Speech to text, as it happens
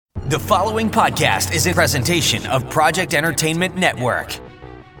The following podcast is a presentation of Project Entertainment Network.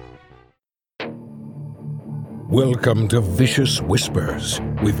 Welcome to Vicious Whispers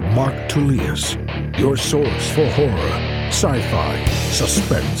with Mark Tullius, your source for horror, sci-fi,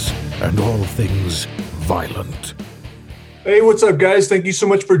 suspense, and all things violent. Hey, what's up, guys? Thank you so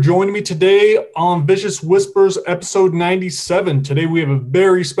much for joining me today on Vicious Whispers, episode 97. Today, we have a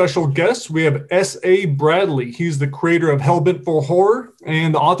very special guest. We have S.A. Bradley. He's the creator of Hellbent for Horror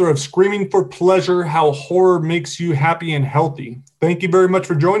and the author of Screaming for Pleasure, How Horror Makes You Happy and Healthy. Thank you very much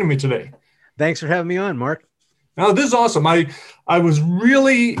for joining me today. Thanks for having me on, Mark. Now, this is awesome. I was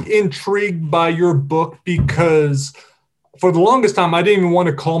really intrigued by your book because for the longest time, I didn't even want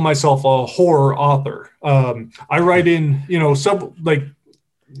to call myself a horror author. I write in, some like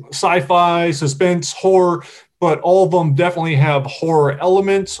sci-fi, suspense, horror, but all of them definitely have horror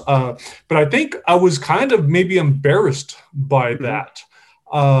elements. But I think I was kind of maybe embarrassed by that.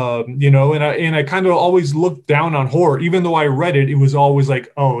 And I kind of always looked down on horror, even though I read it. It was always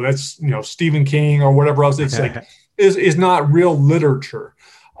like, oh, that's Stephen King or whatever else. It's like is not real literature.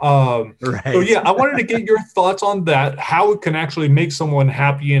 Right. So yeah, I wanted to get your thoughts on that, how it can actually make someone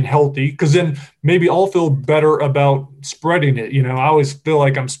happy and healthy, because then maybe I'll feel better about spreading it. I always feel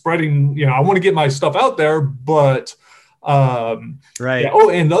like I'm spreading, I want to get my stuff out there, but right. Yeah.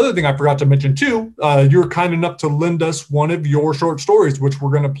 Oh, and the other thing I forgot to mention too, you're kind enough to lend us one of your short stories, which we're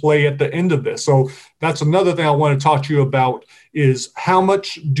going to play at the end of this. So that's another thing I want to talk to you about is how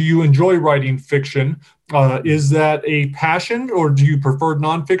much do you enjoy writing fiction? Is that a passion or do you prefer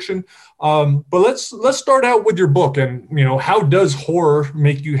nonfiction? But let's start out with your book and, how does horror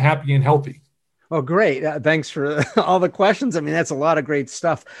make you happy and healthy? Oh, great. Thanks for all the questions. I mean, that's a lot of great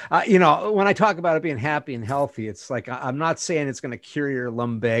stuff. When I talk about it being happy and healthy, it's like, I'm not saying it's going to cure your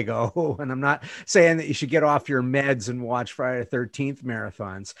lumbago, and I'm not saying that you should get off your meds and watch Friday the 13th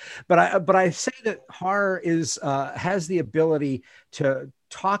marathons. But I say that horror has the ability to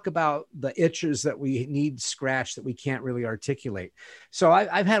talk about the itches that we need scratched that we can't really articulate. So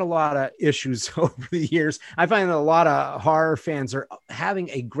I've had a lot of issues over the years. I find that a lot of horror fans are having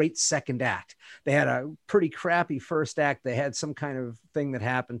a great second act. They had a pretty crappy first act. They had some kind of thing that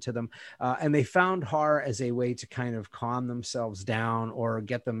happened to them. And they found horror as a way to kind of calm themselves down or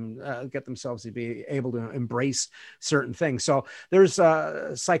get themselves to be able to embrace certain things. So there's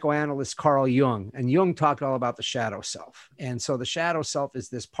psychoanalyst Carl Jung, and Jung talked all about the shadow self. And so the shadow self is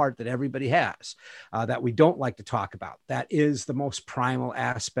this part that everybody has that we don't like to talk about. That is the most primal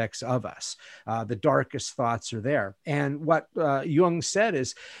aspects of us. The darkest thoughts are there. And what Jung said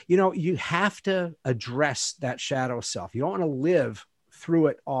is, you have to address that shadow self. You don't want to live through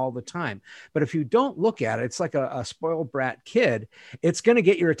it all the time. But if you don't look at it, it's like a spoiled brat kid. It's going to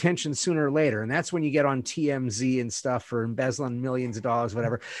get your attention sooner or later. And that's when you get on TMZ and stuff for embezzling millions of dollars,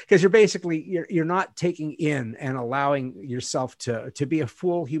 whatever, because you're not taking in and allowing yourself to be a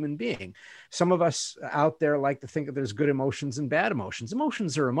full human being. Some of us out there like to think that there's good emotions and bad emotions.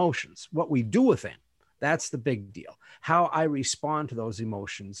 Emotions are emotions. What we do with them, that's the big deal. How I respond to those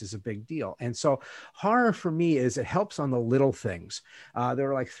emotions is a big deal. And so horror for me is it helps on the little things. There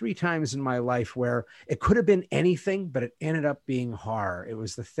were like 3 times in my life where it could have been anything, but it ended up being horror. It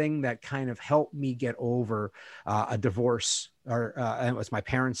was the thing that kind of helped me get over a divorce. And it was my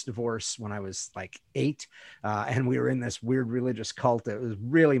parents' divorce when I was like 8. And we were in this weird religious cult that was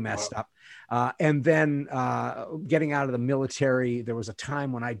really messed up. And then getting out of the military, there was a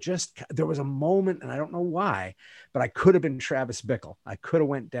time when there was a moment, and I don't know why, but I could have been Travis Bickle. I could have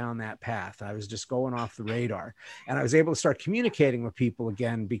went down that path. I was just going off the radar, and I was able to start communicating with people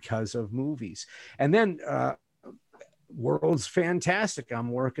again because of movies. And then world's fantastic.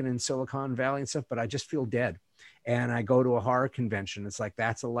 I'm working in Silicon Valley and stuff, but I just feel dead. And I go to a horror convention. It's like,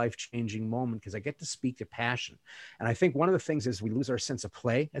 that's a life-changing moment because I get to speak to passion. And I think one of the things is we lose our sense of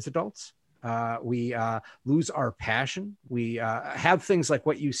play as adults. We lose our passion. We have things like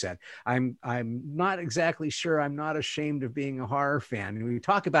what you said. I'm not exactly sure. I'm not ashamed of being a horror fan. And we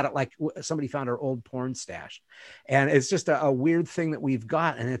talk about it like somebody found our old porn stash, and it's just a weird thing that we've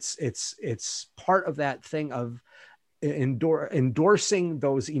got. And it's part of that thing of endorsing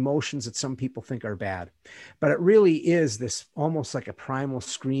those emotions that some people think are bad, but it really is this almost like a primal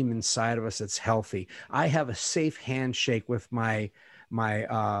scream inside of us that's healthy. I have a safe handshake with my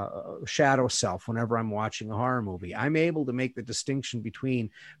shadow self whenever I'm watching a horror movie. I'm able to make the distinction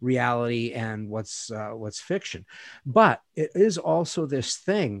between reality and what's fiction. But it is also this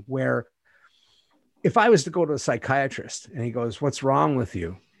thing where if I was to go to a psychiatrist and he goes, "What's wrong with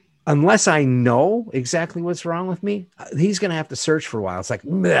you?" unless I know exactly what's wrong with me, he's going to have to search for a while. It's like,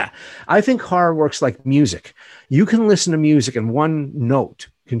 bleh. I think horror works like music. You can listen to music and one note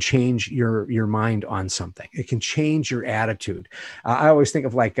can change your mind on something. It can change your attitude. I always think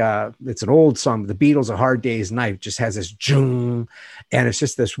of like, it's an old song, the Beatles, A Hard Day's Night, just has this jung, and it's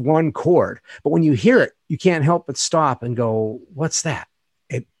just this one chord. But when you hear it, you can't help but stop and go, what's that?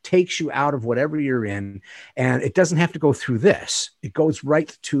 It takes you out of whatever you're in, and it doesn't have to go through this. It goes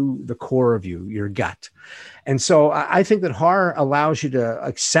right to the core of you, your gut. And so I think that horror allows you to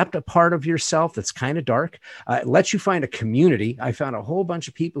accept a part of yourself that's kind of dark. It lets you find a community. I found a whole bunch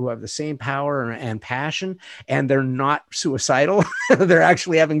of people who have the same power and passion, and they're not suicidal. They're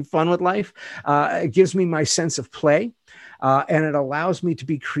actually having fun with life. It gives me my sense of play. And it allows me to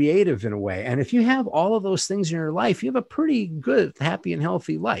be creative in a way. And if you have all of those things in your life, you have a pretty good, happy and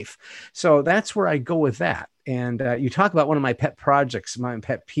healthy life. So that's where I go with that. And you talk about one of my pet projects, my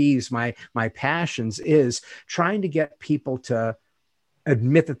pet peeves, my passions is trying to get people to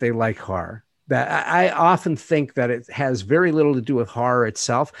admit that they like horror. That I often think that it has very little to do with horror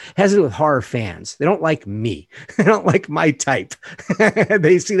itself. It has to do with horror fans. They don't like me. They don't like my type.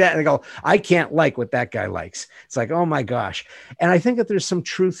 They see that and they go, I can't like what that guy likes. It's like, oh my gosh. And I think that there's some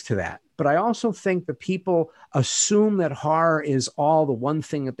truth to that. But I also think that people assume that horror is all the one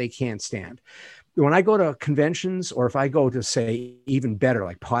thing that they can't stand. When I go to conventions, or if I go to, say, even better,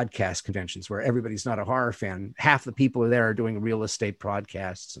 like podcast conventions where everybody's not a horror fan, half the people there are doing real estate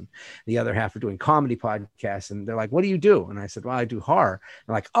podcasts and the other half are doing comedy podcasts. And they're like, what do you do? And I said, well, I do horror.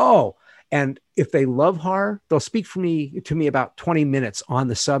 They're like, oh, and if they love horror, they'll speak to me about 20 minutes on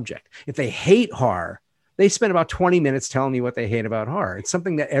the subject. If they hate horror, they spend about 20 minutes telling me what they hate about horror. It's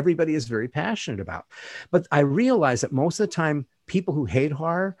something that everybody is very passionate about. But I realize that most of the time, people who hate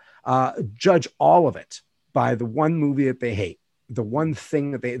horror judge all of it by the one movie that they hate, the one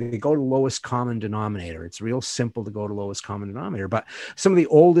thing that they go to lowest common denominator. It's real simple to go to lowest common denominator. But some of the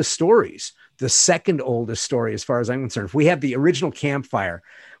oldest stories, the second oldest story, as far as I'm concerned, if we have the original campfire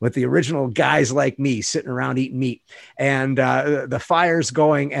with the original guys like me sitting around eating meat and the fire's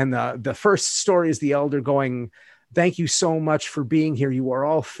going, and the first story is the elder going, thank you so much for being here. You are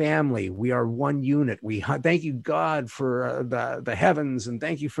all family. We are one unit. We thank you, God, for the heavens, and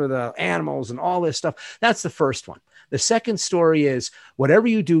thank you for the animals and all this stuff. That's the first one. The second story is, whatever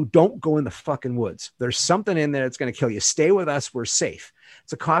you do, don't go in the fucking woods. There's something in there that's going to kill you. Stay with us. We're safe.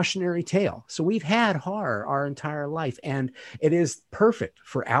 It's a cautionary tale. So we've had horror our entire life, and it is perfect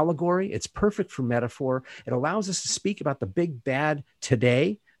for allegory. It's perfect for metaphor. It allows us to speak about the big bad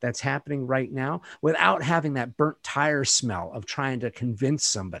today that's happening right now without having that burnt tire smell of trying to convince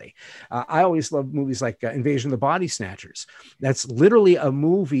somebody. I always love movies like Invasion of the Body Snatchers. That's literally a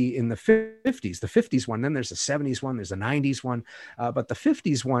movie in the 50s, the 50s one. Then there's a 70s one, there's a 90s one. But the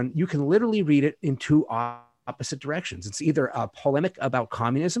 50s one, you can literally read it in two opposite directions. It's either a polemic about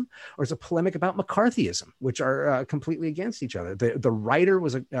communism or it's a polemic about McCarthyism, which are completely against each other. The writer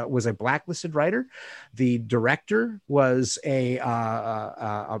was a blacklisted writer. The director was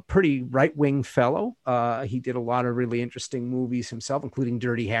a pretty right-wing fellow. He did a lot of really interesting movies himself, including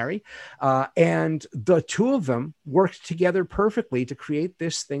Dirty Harry. And the two of them worked together perfectly to create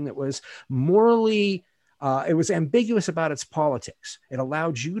this thing that was morally it was ambiguous about its politics. It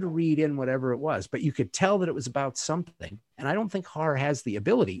allowed you to read in whatever it was, but you could tell that it was about something. And I don't think horror has the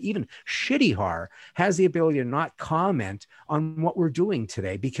ability, even shitty horror has the ability to not comment on what we're doing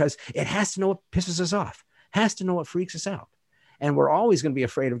today, because it has to know what pisses us off, has to know what freaks us out. And we're always going to be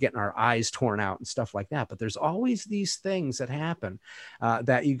afraid of getting our eyes torn out and stuff like that. But there's always these things that happen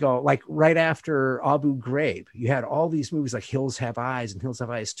that you go, like right after Abu Ghraib, you had all these movies like Hills Have Eyes and Hills Have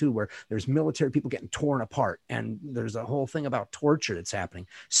Eyes 2, where there's military people getting torn apart. And there's a whole thing about torture that's happening.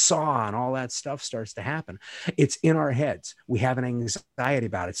 Saw and all that stuff starts to happen. It's in our heads. We have an anxiety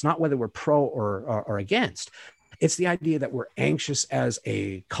about it. It's not whether we're pro or against. It's the idea that we're anxious as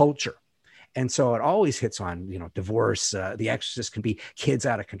a culture. And so it always hits on, divorce. The Exorcist can be kids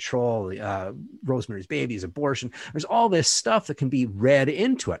out of control. Rosemary's Baby is abortion. There's all this stuff that can be read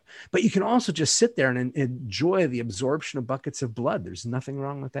into it. But you can also just sit there and enjoy the absorption of buckets of blood. There's nothing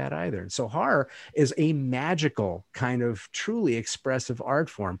wrong with that either. And so horror is a magical kind of truly expressive art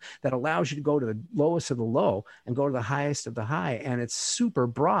form that allows you to go to the lowest of the low and go to the highest of the high. And it's super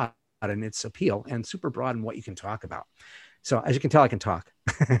broad in its appeal and super broad in what you can talk about. So as you can tell, I can talk.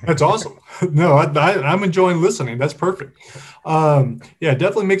 That's awesome. No, I'm enjoying listening. That's perfect. Yeah, it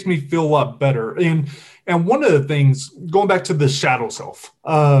definitely makes me feel a lot better. And one of the things, going back to the shadow self,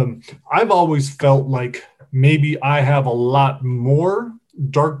 I've always felt like maybe I have a lot more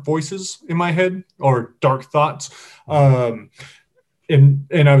dark voices in my head or dark thoughts. And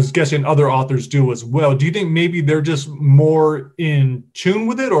I was guessing other authors do as well. Do you think maybe they're just more in tune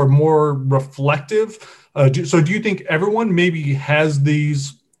with it or more reflective? So do you think everyone maybe has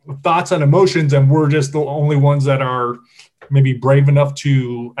these thoughts and emotions, and we're just the only ones that are maybe brave enough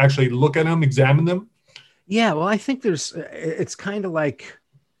to actually look at them, examine them. Yeah, well, I think it's kind of like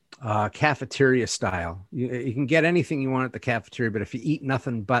cafeteria style. You can get anything you want at the cafeteria, but if you eat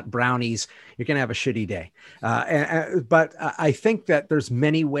nothing but brownies, you're going to have a shitty day. But I think that there's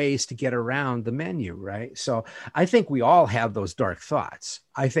many ways to get around the menu, right? So I think we all have those dark thoughts.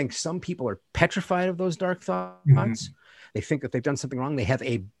 I think some people are petrified of those dark thoughts. Mm-hmm. They think that they've done something wrong. They have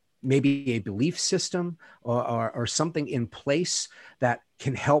maybe a belief system or something in place that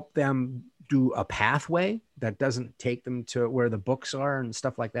can help them do a pathway that doesn't take them to where the books are and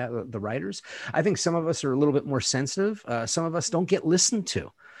stuff like that, the writers. I think some of us are a little bit more sensitive. Some of us don't get listened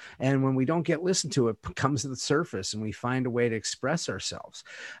to. And when we don't get listened to, it comes to the surface and we find a way to express ourselves.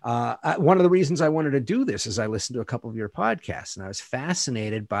 One of the reasons I wanted to do this is I listened to a couple of your podcasts and I was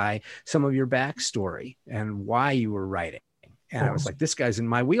fascinated by some of your backstory and why you were writing. And I was like, this guy's in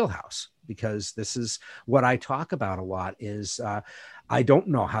my wheelhouse, because this is what I talk about a lot is I don't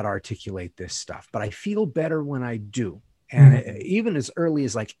know how to articulate this stuff, but I feel better when I do. And even as early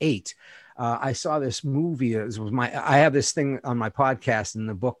as like 8, I saw this movie. I have this thing on my podcast in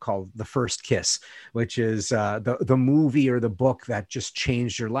the book called The First Kiss, which is the movie or the book that just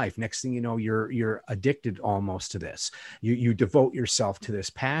changed your life. Next thing you know, you're addicted almost to this. You devote yourself to this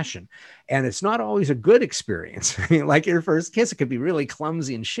passion, and it's not always a good experience. I mean, like your first kiss, it could be really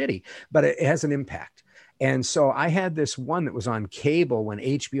clumsy and shitty, but it has an impact. And so I had this one that was on cable when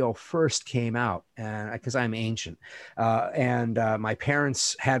HBO first came out, and because I'm ancient, and my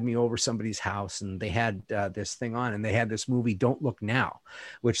parents had me over somebody's house, and they had this thing on, and they had this movie, Don't Look Now,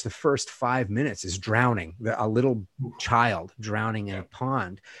 which the first 5 minutes is drowning, a little child drowning in a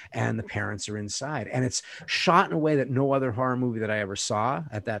pond, and the parents are inside. And it's shot in a way that no other horror movie that I ever saw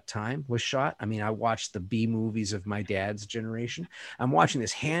at that time was shot. I mean, I watched the B movies of my dad's generation. I'm watching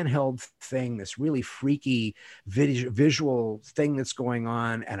this handheld thing, this really freaky visual thing that's going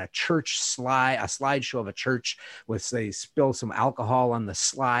on, and a slideshow of a church with they spill some alcohol on the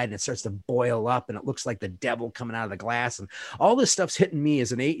slide and it starts to boil up and it looks like the devil coming out of the glass, and all this stuff's hitting me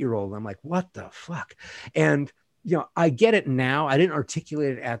as an 8-year-old. I'm like, what the fuck? And I get it now. I didn't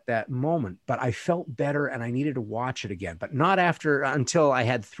articulate it at that moment, but I felt better and I needed to watch it again, but not until I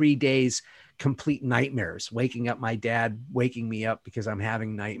had 3 days complete nightmares, waking up my dad, waking me up because I'm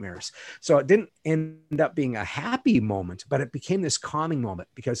having nightmares. So it didn't end up being a happy moment, but it became this calming moment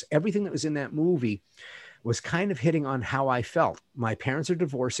because everything that was in that movie was kind of hitting on how I felt. My parents are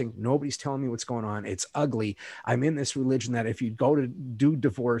divorcing. Nobody's telling me what's going on. It's ugly. I'm in this religion that if you go to do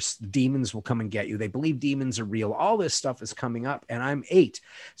divorce, demons will come and get you. They believe demons are real. All this stuff is coming up, and I'm 8.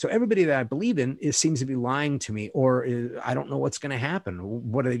 So everybody that I believe in seems to be lying to me, or I don't know what's going to happen.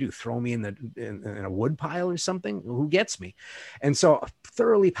 What do? Throw me in a wood pile or something? Who gets me? And so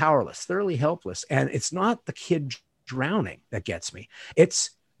thoroughly powerless, thoroughly helpless. And it's not the kid drowning that gets me. It's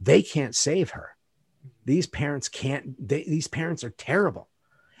they can't save her. These parents these parents are terrible.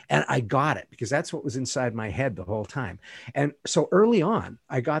 And I got it because that's what was inside my head the whole time. And so early on,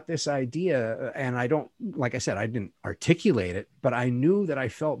 I got this idea, and like I said, I didn't articulate it, but I knew that I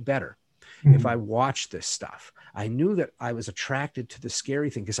felt better if I watched this stuff. I knew that I was attracted to the scary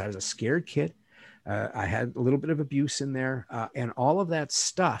thing because I was a scared kid. I had a little bit of abuse in there, and all of that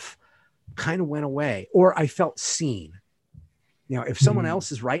stuff kind of went away, or I felt seen. If someone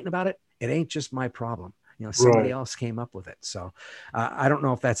else is writing about it, it ain't just my problem. Somebody else came up with it. So I don't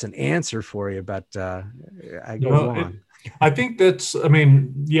know if that's an answer for you, but I go on. I think that's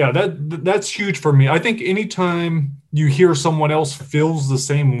huge for me. I think anytime you hear someone else feels the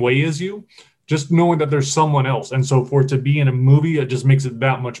same way as you, just knowing that there's someone else. And so for it to be in a movie, it just makes it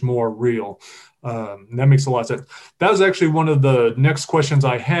that much more real. That makes a lot of sense. That was actually one of the next questions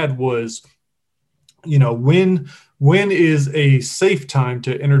I had was, when is a safe time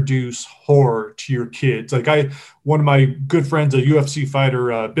to introduce horror to your kids? Like one of my good friends, a UFC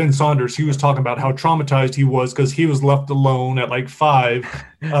fighter, Ben Saunders, he was talking about how traumatized he was because he was left alone at like 5,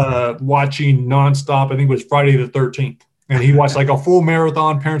 watching nonstop. I think it was Friday the 13th. And he watched like a full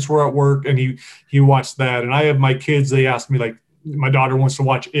marathon. Parents were at work and he watched that. And I have my kids, they asked me, like, my daughter wants to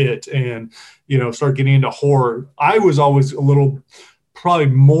watch it and, start getting into horror. I was always probably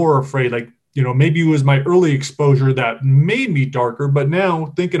more afraid, like, maybe it was my early exposure that made me darker, but now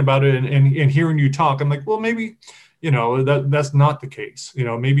thinking about it and hearing you talk, I'm like, well, maybe, that's not the case.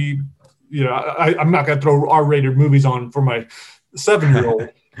 Maybe, I'm not going to throw R-rated movies on for my 7-year-old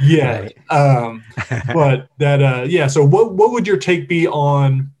yet. But that, so what would your take be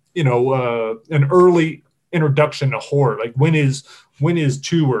on, an early introduction to horror? Like when is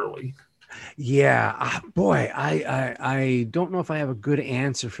too early? Yeah, boy, I don't know if I have a good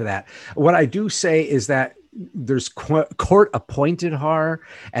answer for that. What I do say is that there's court appointed horror,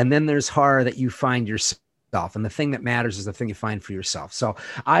 and then there's horror that you find yourself. And the thing that matters is the thing you find for yourself. So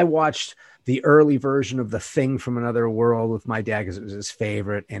I watched the early version of The Thing from Another World with my dad because it was his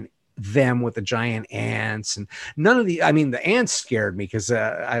favorite, and them with the giant ants, and none of the, I mean, the ants scared me because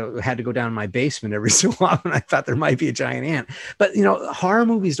I had to go down in my basement every so often. I thought there might be a giant ant, but horror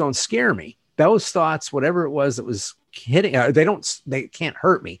movies don't scare me. Those thoughts, whatever it was that was hitting, they can't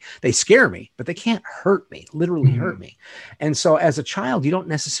hurt me. They scare me, but they can't hurt me, literally hurt me. And so as a child, you don't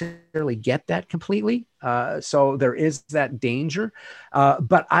necessarily get that completely. So there is that danger.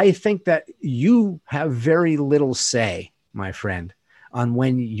 But I think that you have very little say, my friend, on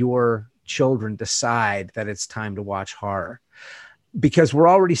when your children decide that it's time to watch horror, because we're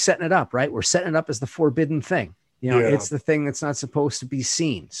already setting it up, right? We're setting it up as the forbidden thing. It's the thing that's not supposed to be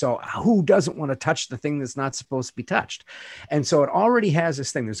seen. So who doesn't want to touch the thing that's not supposed to be touched? And so it already has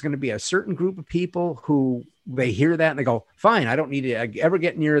this thing. There's going to be a certain group of people who they hear that and they go, fine, I don't need to ever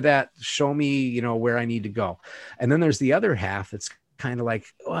get near that. Show me, where I need to go. And then there's the other half that's kind of like,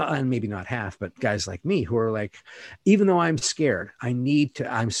 well, and maybe not half, but guys like me who are like, even though I'm scared,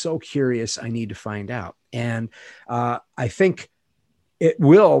 I'm so curious, I need to find out. And I think it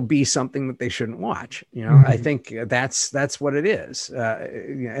will be something that they shouldn't watch. I think that's what it is.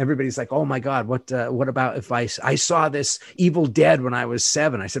 Everybody's like, oh my God, what about if I saw this Evil Dead when I was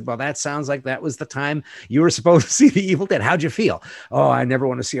 7? I said, well, that sounds like that was the time you were supposed to see the Evil Dead. How'd you feel? Oh, I never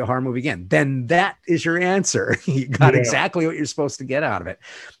want to see a horror movie again. Then that is your answer. You got exactly what you're supposed to get out of it.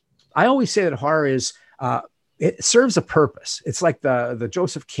 I always say that horror is, it serves a purpose. It's like the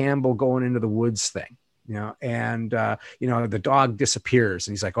Joseph Campbell going into the woods thing. The dog disappears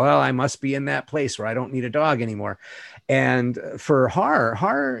and he's like, well, I must be in that place where I don't need a dog anymore. And for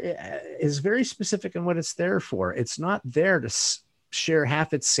horror is very specific in what it's there for. It's not there to share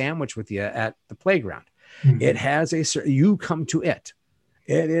half its sandwich with you at the playground. It has you come to it.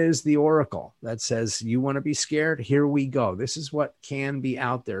 It is the oracle that says, you want to be scared? Here we go. This is what can be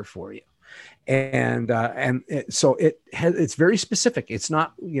out there for you. So it's very specific. It's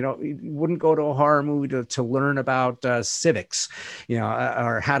not, you wouldn't go to a horror movie to learn about civics,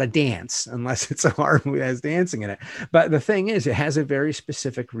 or how to dance, unless it's a horror movie that has dancing in it. But the thing is, it has a very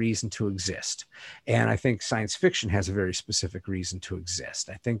specific reason to exist. And I think science fiction has a very specific reason to exist.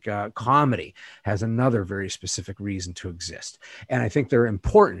 I think comedy has another very specific reason to exist. And I think they're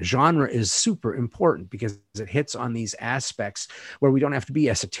important. Genre is super important because it hits on these aspects where we don't have to be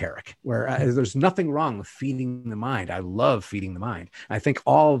esoteric, where there's nothing wrong with feeding the mind. I love feeding the mind. I think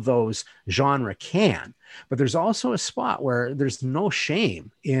all of those genre can, but there's also a spot where there's no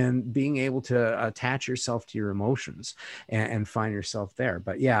shame in being able to attach yourself to your emotions and find yourself there.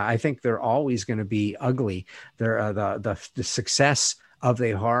 But yeah, I think they're always going to be ugly. They're the success of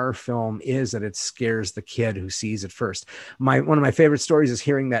a horror film is that it scares the kid who sees it first. One of my favorite stories is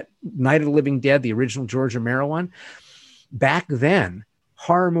hearing that Night of the Living Dead, the original George Romero one. Back then,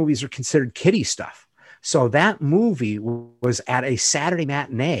 horror movies are considered kiddie stuff. So that movie was at a Saturday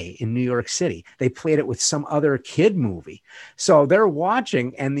matinee in New York City. They played it with some other kid movie. So they're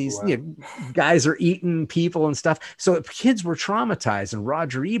watching and these guys are eating people and stuff. So the kids were traumatized. And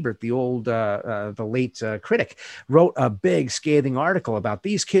Roger Ebert, the late critic, wrote a big scathing article about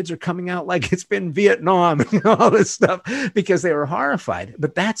these kids are coming out like it's been Vietnam and all this stuff because they were horrified.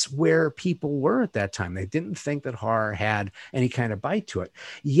 But that's where people were at that time. They didn't think that horror had any kind of bite to it.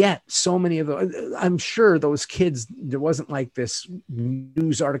 Yet so many of those, I'm sure those kids, there wasn't like this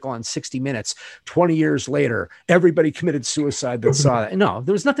news article on 60 Minutes 20 years later, everybody committed suicide that saw that. No,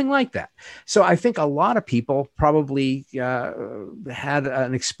 there was nothing like that. So I think a lot of people probably had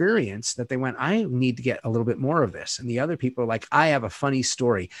an experience that they went, I need to get a little bit more of this. And the other people are like, I have a funny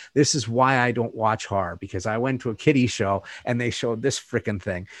story. This is why I don't watch horror, because I went to a kiddie show and they showed this freaking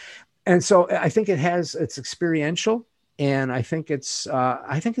thing. And so I think it's experiential. And I think it's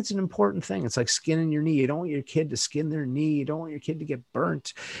an important thing. It's like skin in your knee. You don't want your kid to skin their knee. You don't want your kid to get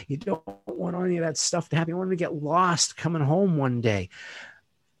burnt. You don't want any of that stuff to happen. You want them to get lost coming home one day.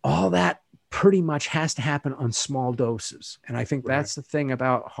 All that pretty much has to happen on small doses. And I think that's the thing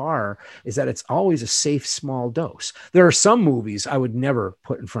about horror, is that it's always a safe, small dose. There are some movies I would never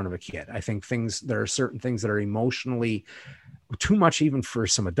put in front of a kid. I think there are certain things that are emotionally too much even for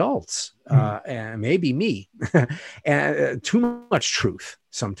some adults, and maybe me, and too much truth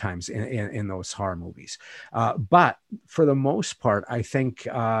sometimes in those horror movies. But for the most part, I think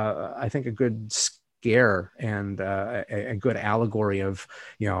a good scare and a good allegory of,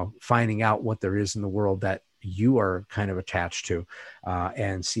 finding out what there is in the world that you are kind of attached to,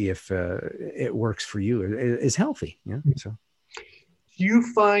 and see if it works for you, is healthy. Yeah. So. Do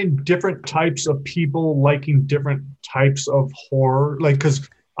you find different types of people liking different types of horror? Like, because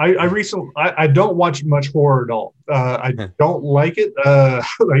I don't watch much horror at all. I don't like it.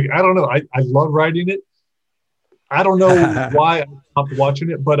 Like, I don't know. I love writing it. I don't know why I stopped watching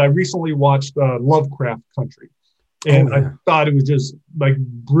it, but I recently watched Lovecraft Country. And I thought it was just like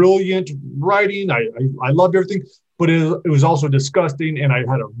brilliant writing. I loved everything, but it was also disgusting. And I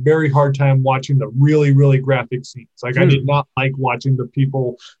had a very hard time watching the really, really graphic scenes. Like I did not like watching the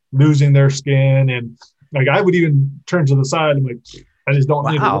people losing their skin. And like, I would even turn to the side and like, I just don't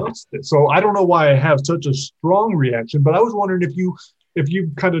need to watch it. So I don't know why I have such a strong reaction, but I was wondering if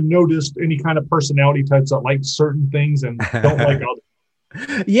you kind of noticed any kind of personality types that like certain things and don't like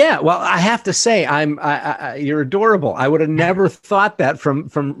others. Yeah, well, I have to say, you're adorable. I would have never thought that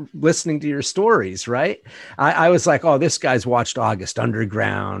from listening to your stories, right? I was like, oh, this guy's watched August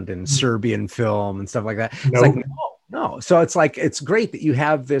Underground and Serbian film and stuff like that. It's like, no. So it's like, it's great that you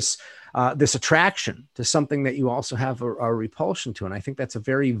have this attraction to something that you also have a repulsion to. And I think that's a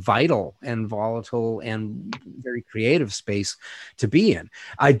very vital and volatile and very creative space to be in.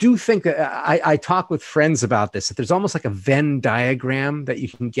 I do think that I talk with friends about this, that there's almost like a Venn diagram that you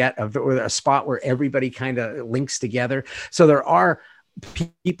can get, or a spot where everybody kind of links together. So there are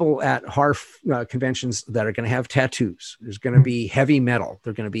people at horror conventions that are going to have tattoos. There's going to be heavy metal.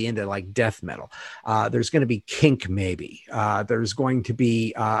 They're going to be into like death metal. There's going to be kink, maybe. There's going to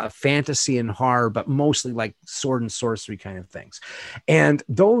be fantasy and horror, but mostly like sword and sorcery kind of things. And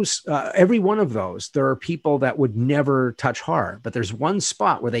those, every one of those, there are people that would never touch horror, but there's one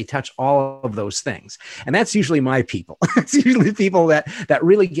spot where they touch all of those things. And that's usually my people. It's usually people that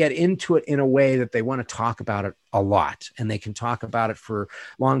really get into it in a way that they want to talk about it a lot, and they can talk about it for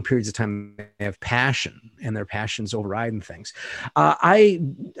long periods of time. They have passion, and their passions overriding things. I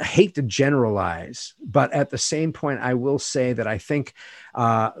hate to generalize, but at the same point, I will say that I think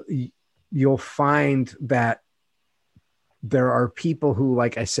you'll find that there are people who,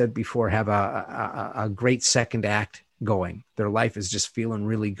 like I said before, have a great second act going. Their life is just feeling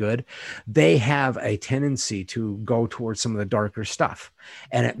really good. They have a tendency to go towards some of the darker stuff.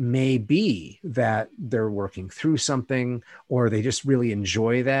 And it may be that they're working through something, or they just really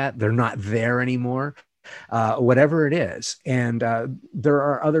enjoy that. They're not there anymore, whatever it is. And there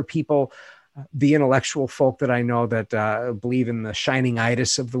are other people, the intellectual folk that I know that believe in the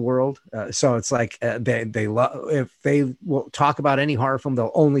shining-itis of the world. So it's like they love, if they will talk about any horror film,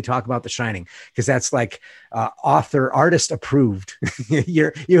 they'll only talk about The Shining, because that's like artist approved.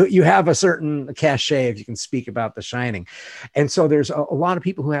 You have a certain cachet if you can speak about The Shining. And so there's a lot of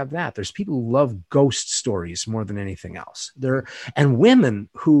people who have that. There's people who love ghost stories more than anything else. And women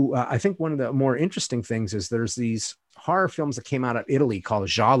who, I think one of the more interesting things is there's these horror films that came out of Italy called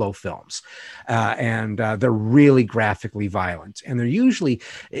giallo films. And they're really graphically violent. And they're usually,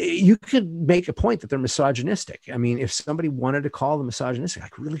 you could make a point that they're misogynistic. I mean, if somebody wanted to call them misogynistic, I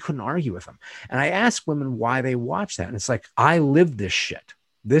really couldn't argue with them. And I ask women why they watch that. And it's like, I live this shit.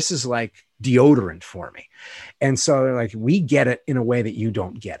 This is like deodorant for me. And so they're like, we get it in a way that you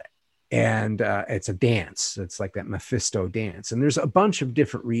don't get it. And it's a dance. It's like that Mephisto dance. And there's a bunch of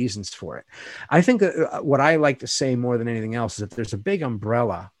different reasons for it. I think that what I like to say more than anything else is that there's a big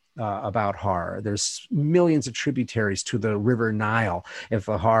umbrella about horror. There's millions of tributaries to the River Nile, if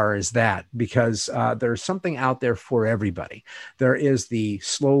the horror is that, because there's something out there for everybody. There is the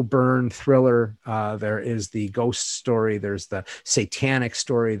slow burn thriller. There is the ghost story. There's the satanic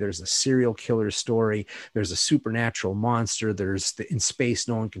story. There's the serial killer story. There's a supernatural monster. There's the in space,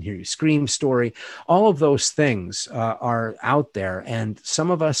 no one can hear you scream story. All of those things are out there, and some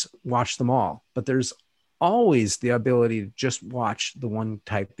of us watch them all, but there's always the ability to just watch the one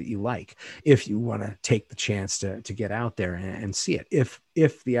type that you like, if you want to take the chance to get out there and see it.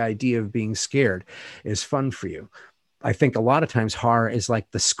 If the idea of being scared is fun for you. I think a lot of times horror is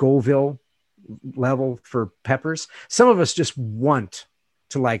like the Scoville level for peppers. Some of us just want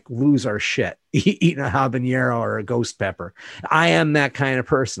to like lose our shit eating a habanero or a ghost pepper. I am that kind of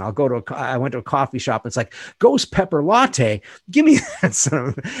person. I went to a coffee shop and it's like, ghost pepper latte, give me that.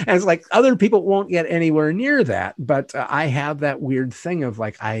 And it's like, other people won't get anywhere near that, but I have that weird thing of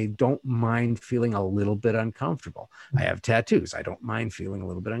like, I don't mind feeling a little bit uncomfortable. I have tattoos. I don't mind feeling a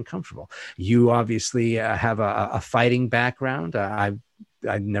little bit uncomfortable. You obviously have a fighting background.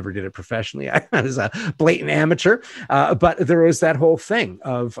 I never did it professionally. I was a blatant amateur, but there was that whole thing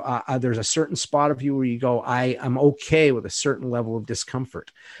of there's a certain spot of you where you go, I'm okay with a certain level of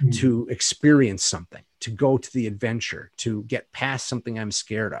discomfort to experience something, to go to the adventure, to get past something I'm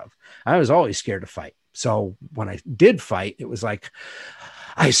scared of. I was always scared to fight. So when I did fight, it was like,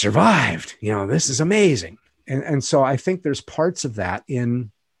 I survived, this is amazing. And so I think there's parts of that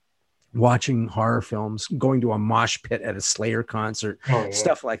in watching horror films, going to a mosh pit at a Slayer concert,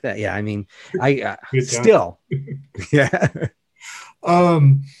 stuff like that. Yeah. I mean, I still, yeah.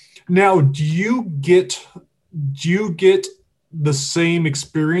 Now, do you get the same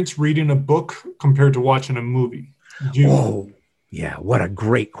experience reading a book compared to watching a movie? Oh, yeah. What a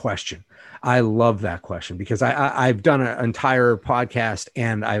great question. I love that question because I've done an entire podcast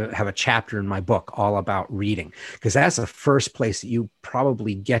and I have a chapter in my book all about reading, because that's the first place that you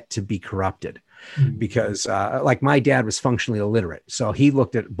probably get to be corrupted. Mm-hmm. Because like my dad was functionally illiterate, so he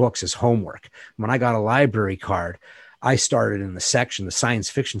looked at books as homework. When I got a library card, I started in the science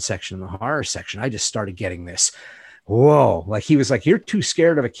fiction section, and the horror section. I just started getting this. Whoa. Like he was like, you're too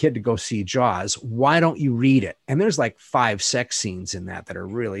scared of a kid to go see Jaws. Why don't you read it? And there's like 5 sex scenes in that are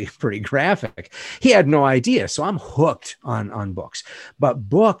really pretty graphic. He had no idea. So I'm hooked on books, but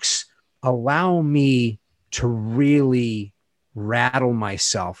books allow me to really rattle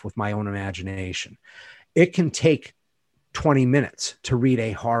myself with my own imagination. It can take 20 minutes to read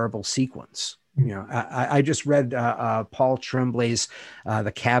a horrible sequence. I just read Paul Tremblay's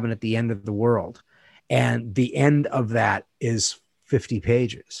The Cabin at the End of the World. And the end of that is 50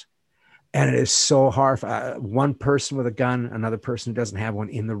 pages. And it is so hard. One person with a gun, another person who doesn't have one,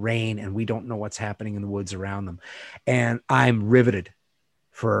 in the rain, and we don't know what's happening in the woods around them. And I'm riveted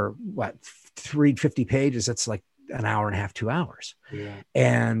for 350 pages. That's like an hour and a half, 2 hours. Yeah.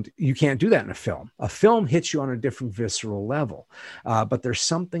 And you can't do that in a film. A film hits you on a different visceral level. But there's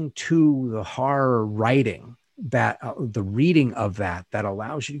something to the horror writing, that the reading of that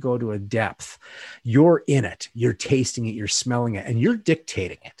allows you to go to a depth. You're in it, you're tasting it, you're smelling it, and you're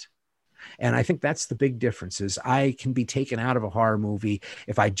dictating it. And I think that's the big difference. Is I can be taken out of a horror movie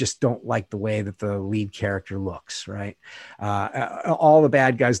if I just don't like the way that the lead character looks, right? All the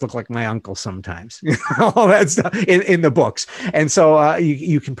bad guys look like my uncle sometimes, all that stuff in the books. And so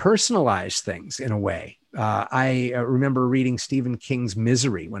you can personalize things in a way. I remember reading Stephen King's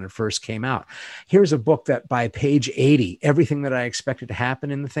Misery when it first came out. Here's a book that by page 80, everything that I expected to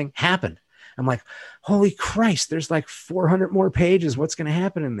happen in the thing happened. I'm like, holy Christ, there's like 400 more pages. What's going to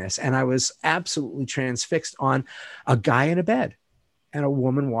happen in this? And I was absolutely transfixed on a guy in a bed and a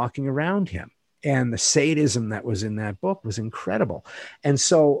woman walking around him. And the sadism that was in that book was incredible. And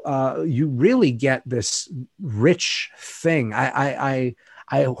so you really get this rich thing. I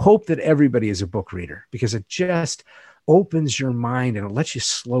hope that everybody is a book reader, because it just opens your mind and it lets you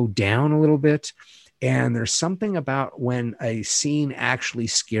slow down a little bit. And there's something about when a scene actually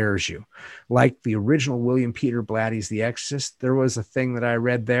scares you, like the original William Peter Blatty's The Exorcist. There was a thing that I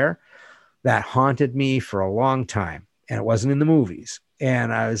read there that haunted me for a long time, and it wasn't in the movies.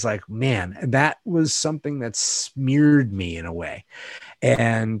 And I was like, man, that was something that smeared me in a way.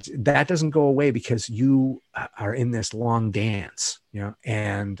 And that doesn't go away because you are in this long dance,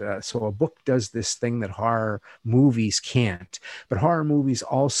 and so a book does this thing that horror movies can't. But horror movies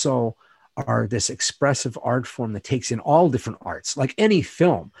also are this expressive art form that takes in all different arts. Like any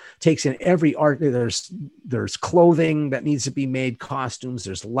film takes in every art. There's clothing that needs to be made, costumes,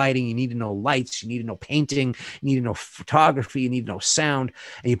 there's lighting. You need to know lights, you need to know painting, you need to know photography, you need to know sound.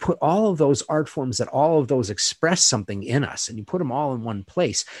 And you put all of those art forms that all of those express something in us, and you put them all in one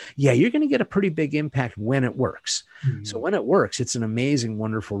place. Yeah, you're going to get a pretty big impact when it works. Mm-hmm. So when it works, it's an amazing,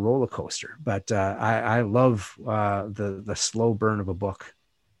 wonderful roller coaster. But I love the slow burn of a book.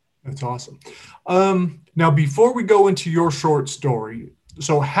 That's awesome. Now, before we go into your short story,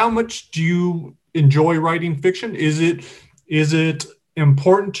 so how much do you enjoy writing fiction? Is it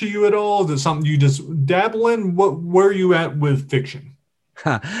important to you at all? Is it something you just dabble in? Where are you at with fiction?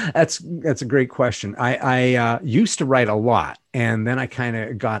 That's a great question. I used to write a lot, and then I kind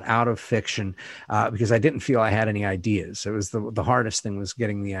of got out of fiction because I didn't feel I had any ideas. It was the hardest thing was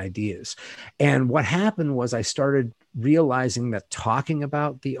getting the ideas. And what happened was I started realizing that talking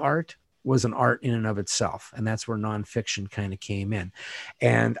about the art was an art in and of itself. And that's where nonfiction kind of came in.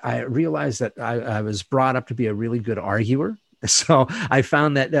 And I realized that I was brought up to be a really good arguer. So I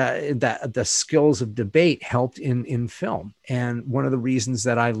found that that the skills of debate helped in film. And one of the reasons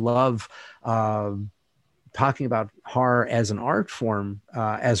that I love talking about horror as an art form,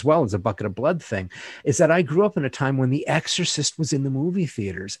 as well as a bucket of blood thing, is that I grew up in a time when The Exorcist was in the movie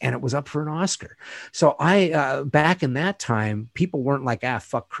theaters and it was up for an Oscar. So back in that time, people weren't like,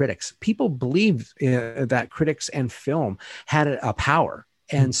 fuck critics. People believed that critics and film had a power.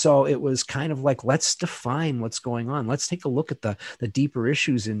 And so it was kind of like, let's define what's going on. Let's take a look at the deeper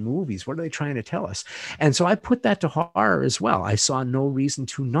issues in movies. What are they trying to tell us? And so I put that to horror as well. I saw no reason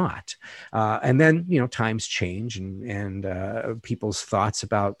to not. And then, times change and people's thoughts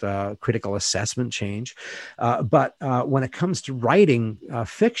about critical assessment change. But when it comes to writing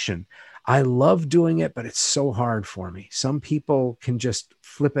fiction, I love doing it, but it's so hard for me. Some people can just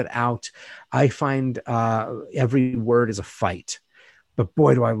flip it out. I find every word is a fight, but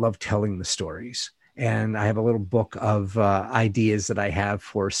boy, do I love telling the stories. And I have a little book of ideas that I have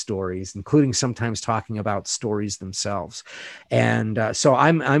for stories, including sometimes talking about stories themselves. And so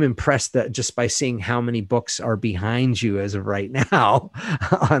I'm impressed that just by seeing how many books are behind you as of right now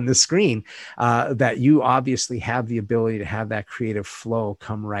on the screen, that you obviously have the ability to have that creative flow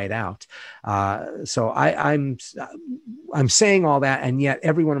come right out. So I'm saying all that, and yet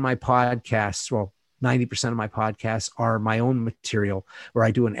every one of my podcasts, well, 90% of my podcasts are my own material where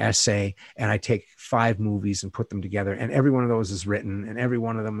I do an essay and I take 5 movies and put them together. And every one of those is written and every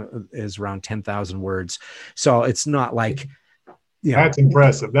one of them is around 10,000 words. So it's not like, that's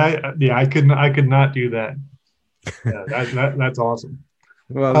impressive. I could not do that. Yeah, that's awesome.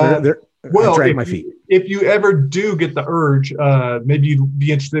 Well, I drag my feet. If you ever do get the urge, maybe you'd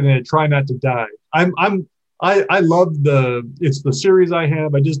be interested in it. Try Not to Die. I love it's the series I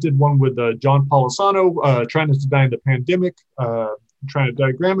have. I just did one with John Polisano, Trying Not to Die in the Pandemic, Trying to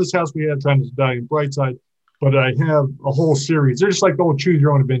Die Grandma's House we had, Trying Not to Die in Brightside. But I have a whole series. They're just like the old choose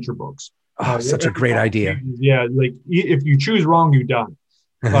your own adventure books. Such a great idea. Yeah, like if you choose wrong, you die.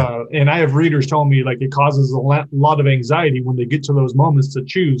 And I have readers telling me like it causes a lot of anxiety when they get to those moments to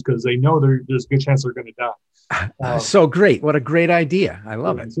choose because they know there's a good chance they're going to die. So great. What a great idea. I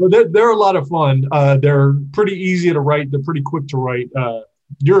love it. So they're a lot of fun. They're pretty easy to write. They're pretty quick to write.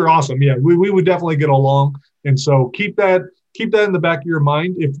 You're awesome. Yeah, we would definitely get along. And so keep that in the back of your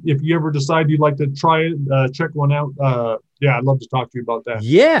mind. If you ever decide you'd like to try it, check one out. I'd love to talk to you about that.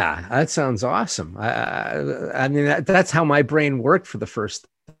 Yeah, that sounds awesome. I mean, that's how my brain worked for the first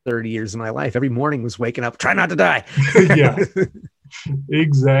 30 years of my life. Every morning was waking up, try not to die. Yeah.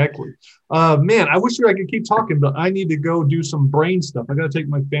 Exactly. Man, I wish I could keep talking, but I need to go do some brain stuff. I got to take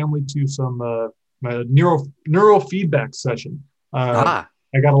my family to some my neurofeedback session. I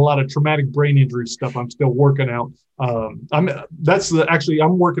got a lot of traumatic brain injury stuff I'm still working out. I'm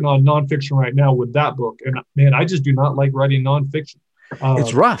working on nonfiction right now with that book, and man, I just do not like writing nonfiction.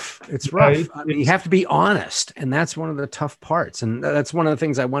 It's rough. I mean, you have to be honest. And that's one of the tough parts. And that's one of the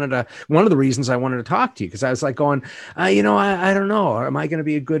things one of the reasons I wanted to talk to you. Cause I was like going, I don't know. Am I going to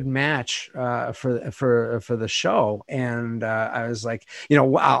be a good match for the show? And I was like,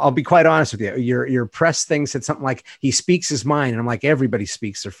 I'll be quite honest with you. Your press thing said something like, he speaks his mind. And I'm like, everybody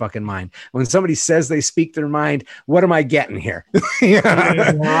speaks their fucking mind. When somebody says they speak their mind, what am I getting here?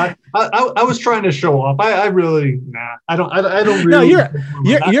 I was trying to show off. I really, I don't really. No,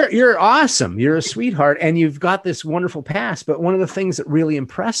 you're awesome. You're a sweetheart and you've got this wonderful past. But one of the things that really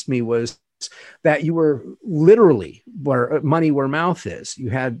impressed me was that you were literally where mouth is. You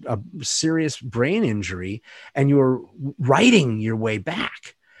had a serious brain injury and you were writing your way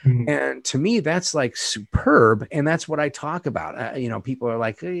back. Mm-hmm. And to me, that's like superb. And that's what I talk about. People are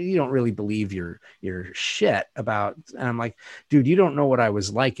like, you don't really believe your shit about, and I'm like, dude, you don't know what I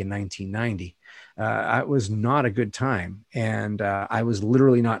was like in 1990. It was not a good time. And I was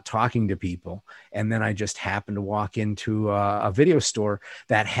literally not talking to people. And then I just happened to walk into a video store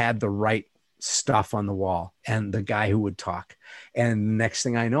that had the right stuff on the wall and the guy who would talk. And next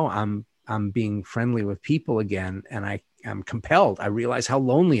thing I know, I'm being friendly with people again. And I'm compelled. I realize how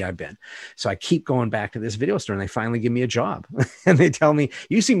lonely I've been. So I keep going back to this video store and they finally give me a job. And they tell me,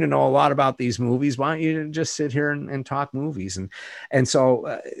 you seem to know a lot about these movies. Why don't you just sit here and talk movies? And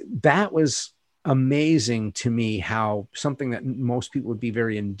so that was amazing to me, how something that most people would be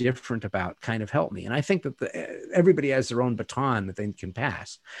very indifferent about kind of helped me. And I think that everybody has their own baton that they can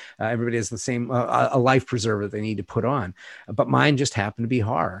pass. Everybody has the same, a life preserver that they need to put on, but mine just happened to be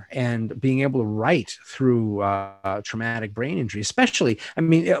horror. And being able to write through traumatic brain injury, especially, I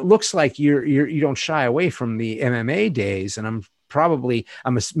mean, it looks like you don't shy away from the MMA days. And I'm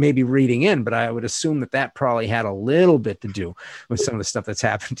maybe reading in, but I would assume that probably had a little bit to do with some of the stuff that's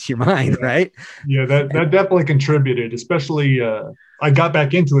happened to your mind, right? Yeah, that definitely contributed, especially I got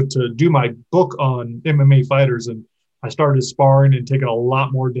back into it to do my book on MMA fighters, and I started sparring and taking a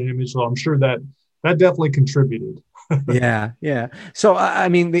lot more damage. So I'm sure that definitely contributed. Yeah. So, I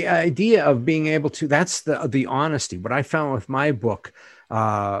mean, the idea of being able to, that's the honesty. What I found with my book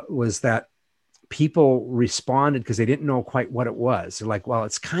was that people responded because they didn't know quite what it was. They're like, well,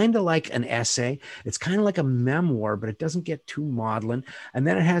 it's kind of like an essay. It's kind of like a memoir, but it doesn't get too maudlin. And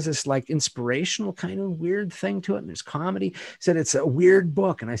then it has this like inspirational kind of weird thing to it. And there's comedy. Said it's a weird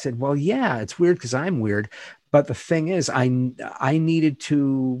book. And I said, well, yeah, it's weird because I'm weird. But the thing is, I needed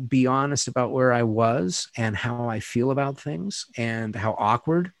to be honest about where I was and how I feel about things and how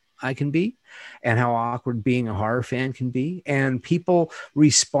awkward I can be and how awkward being a horror fan can be. And people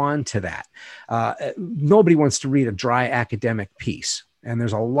respond to that. Nobody wants to read a dry academic piece. And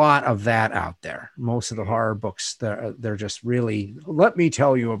there's a lot of that out there. Most of the horror books, they're just really, let me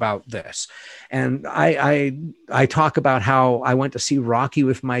tell you about this. And I talk about how I went to see Rocky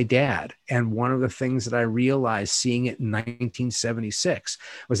with my dad. And one of the things that I realized seeing it in 1976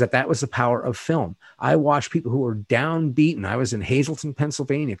 was that was the power of film. I watched people who were downbeaten. I was in Hazleton,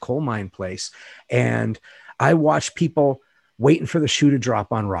 Pennsylvania, coal mine place. And I watched people waiting for the shoe to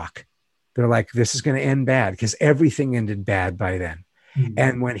drop on Rock. They're like, this is going to end bad because everything ended bad by then. Mm-hmm.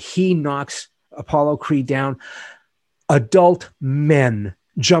 And when he knocks Apollo Creed down, adult men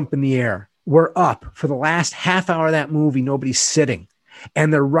jump in the air. We're up for the last half hour of that movie. Nobody's sitting,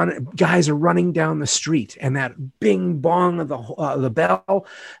 and they're running. Guys are running down the street, and that bing bong of the bell.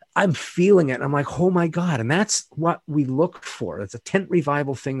 I'm feeling it. I'm like, oh my God. And that's what we look for. It's a tent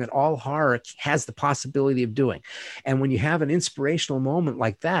revival thing that all horror has the possibility of doing. And when you have an inspirational moment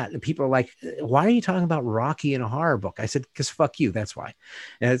like that, and people are like, why are you talking about Rocky in a horror book? I said, because fuck you. That's why.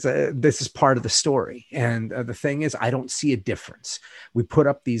 This is part of the story. And the thing is, I don't see a difference. We put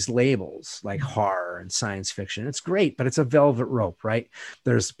up these labels like horror and science fiction. It's great, but it's a velvet rope, right?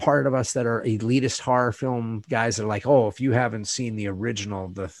 There's part of us that are elitist horror film guys that are like, oh, if you haven't seen the original,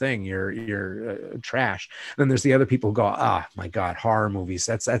 the thing, you're trash. Then there's the other people who go, oh my God, horror movies,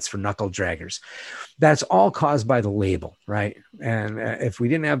 that's for knuckle draggers. That's all caused by the label, right? And if we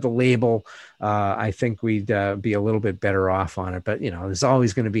didn't have the label, I think we'd be a little bit better off on it. But there's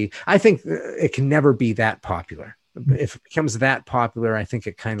always going to be, I think it can never be that popular. If it becomes that popular, I think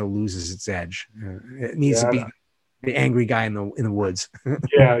it kind of loses its edge. It needs to be the angry guy in the woods.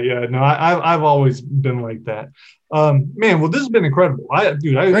 yeah. No, I've always been like that. Man, well, this has been incredible. I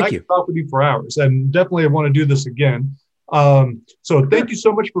could talk with you for hours, and definitely I want to do this again. So thank you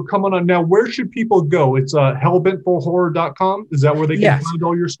so much for coming on. Now, where should people go? It's hellbentforhorror.com. Is that where they can find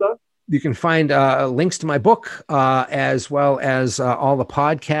all your stuff? You can find links to my book, as well as all the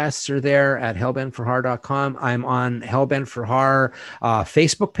podcasts are there at hellbentforhorror.com. I'm on Hellbent for Horror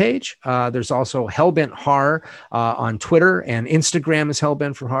Facebook page. There's also Hellbent Horror on Twitter, and Instagram is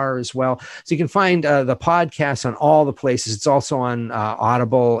Hellbent for Horror as well. So you can find the podcast on all the places. It's also on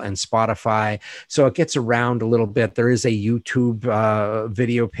Audible and Spotify. So it gets around a little bit. There is a YouTube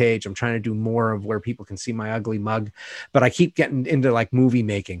video page. I'm trying to do more of where people can see my ugly mug, but I keep getting into like movie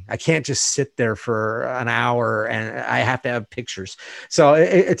making. I can't just sit there for an hour, and I have to have pictures. So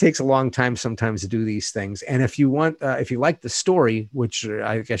it takes a long time sometimes to do these things. And if you want, if you like the story, which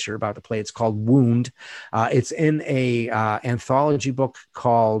I guess you're about to play, it's called Wound. It's in a anthology book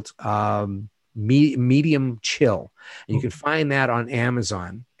called Medium Chill. And you can find that on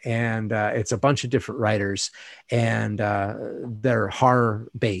Amazon. And it's a bunch of different writers, and they're horror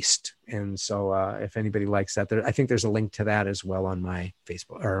based. And so if anybody likes that, I think there's a link to that as well on my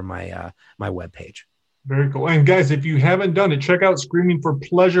Facebook or my webpage. Very cool. And guys, if you haven't done it, check out Screaming for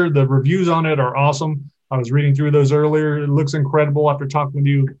Pleasure. The reviews on it are awesome. I was reading through those earlier. It looks incredible. After talking with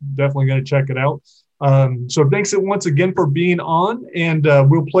you, definitely going to check it out. So thanks once again for being on, and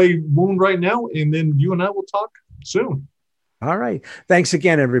we'll play Wound right now, and then you and I will talk soon. All right. Thanks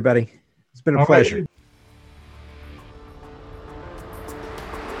again, everybody. It's been a pleasure. Right.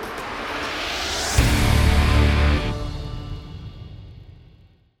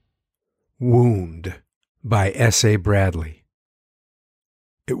 Wound by S.A. Bradley.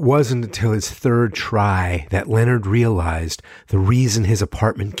 It wasn't until his third try that Leonard realized the reason his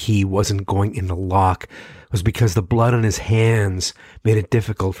apartment key wasn't going in the lock was because the blood on his hands made it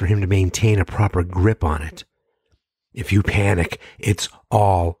difficult for him to maintain a proper grip on it. If you panic, it's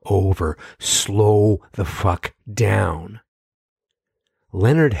all over. Slow the fuck down.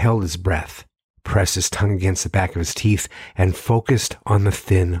 Leonard held his breath, pressed his tongue against the back of his teeth, and focused on the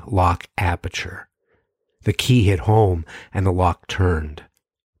thin lock aperture. The key hit home, and the lock turned.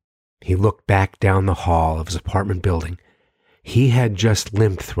 He looked back down the hall of his apartment building. He had just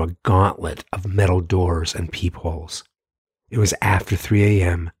limped through a gauntlet of metal doors and peepholes. It was after 3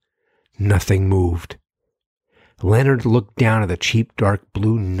 a.m. Nothing moved. Leonard looked down at the cheap dark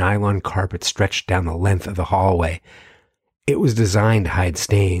blue nylon carpet stretched down the length of the hallway. It was designed to hide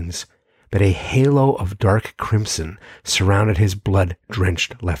stains, but a halo of dark crimson surrounded his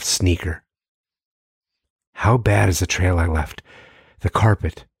blood-drenched left sneaker. How bad is the trail I left? The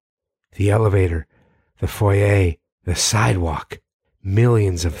carpet, the elevator, the foyer, the sidewalk.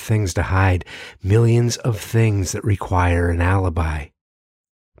 Millions of things to hide, millions of things that require an alibi.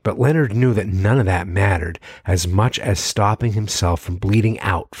 But Leonard knew that none of that mattered as much as stopping himself from bleeding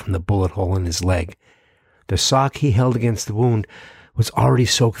out from the bullet hole in his leg. The sock he held against the wound was already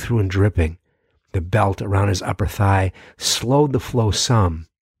soaked through and dripping. The belt around his upper thigh slowed the flow some,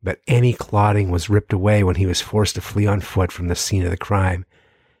 but any clotting was ripped away when he was forced to flee on foot from the scene of the crime.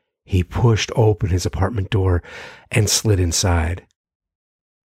 He pushed open his apartment door and slid inside.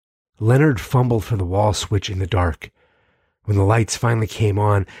 Leonard fumbled for the wall switch in the dark. When the lights finally came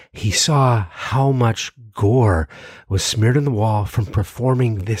on, he saw how much gore was smeared on the wall from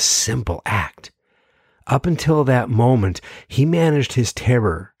performing this simple act. Up until that moment, he managed his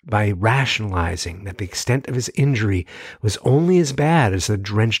terror by rationalizing that the extent of his injury was only as bad as the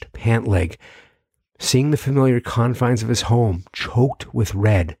drenched pant leg. Seeing the familiar confines of his home choked with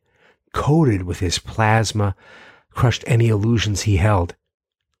red, coated with his plasma, crushed any illusions he held.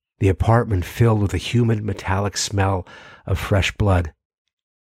 The apartment filled with a humid metallic smell of fresh blood.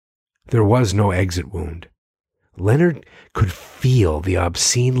 There was no exit wound. Leonard could feel the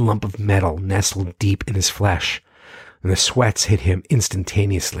obscene lump of metal nestled deep in his flesh, and the sweats hit him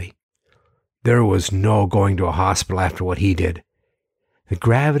instantaneously. There was no going to a hospital after what he did. The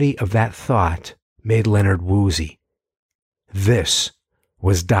gravity of that thought made Leonard woozy. This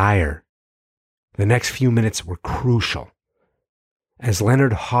was dire. The next few minutes were crucial. As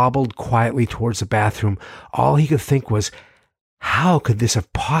Leonard hobbled quietly towards the bathroom, all he could think was, how could this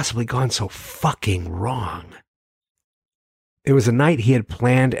have possibly gone so fucking wrong? It was a night he had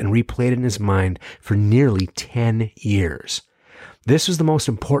planned and replayed in his mind for nearly 10 years. This was the most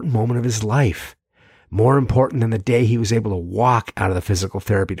important moment of his life. More important than the day he was able to walk out of the physical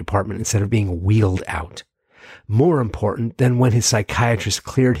therapy department instead of being wheeled out. More important than when his psychiatrist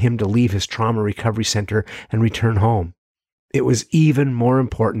cleared him to leave his trauma recovery center and return home. It was even more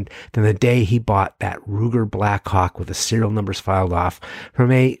important than the day he bought that Ruger Blackhawk with the serial numbers filed off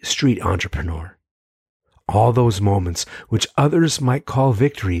from a street entrepreneur. All those moments, which others might call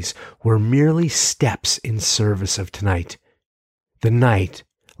victories, were merely steps in service of tonight. The night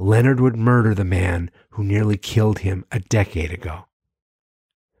Leonard would murder the man who nearly killed him a decade ago.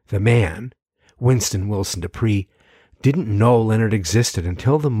 The man, Winston Wilson Dupree, didn't know Leonard existed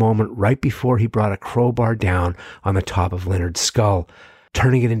until the moment right before he brought a crowbar down on the top of Leonard's skull,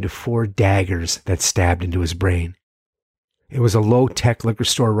 turning it into 4 daggers that stabbed into his brain. It was a low-tech liquor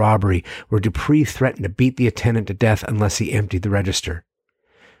store robbery where Dupree threatened to beat the attendant to death unless he emptied the register.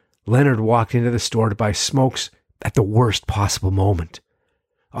 Leonard walked into the store to buy smokes at the worst possible moment.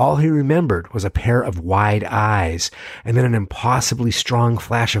 All he remembered was a pair of wide eyes, and then an impossibly strong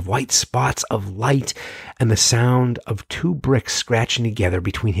flash of white spots of light, and the sound of 2 bricks scratching together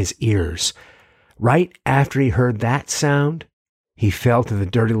between his ears. Right after he heard that sound, he fell to the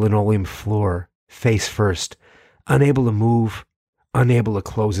dirty linoleum floor, face first, unable to move, unable to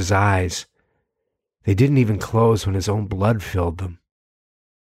close his eyes. They didn't even close when his own blood filled them.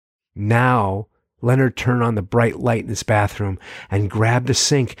 Now, Leonard turned on the bright light in his bathroom and grabbed the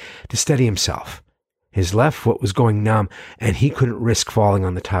sink to steady himself. His left foot was going numb, and he couldn't risk falling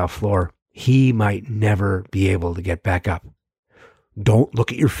on the tile floor. He might never be able to get back up. "Don't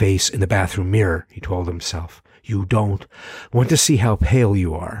look at your face in the bathroom mirror," he told himself. "You don't want to see how pale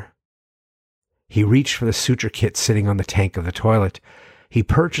you are." He reached for the suture kit sitting on the tank of the toilet. He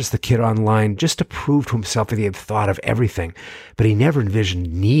purchased the kit online just to prove to himself that he had thought of everything, but he never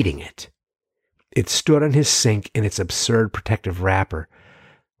envisioned needing it. It stood on his sink in its absurd protective wrapper.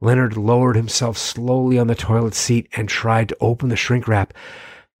 Leonard lowered himself slowly on the toilet seat and tried to open the shrink wrap,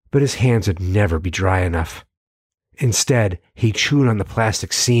 but his hands would never be dry enough. Instead, he chewed on the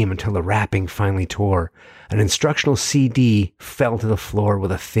plastic seam until the wrapping finally tore. An instructional CD fell to the floor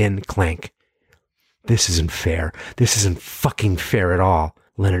with a thin clank. "This isn't fair. This isn't fucking fair at all,"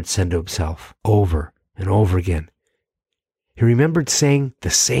 Leonard said to himself, over and over again. He remembered saying the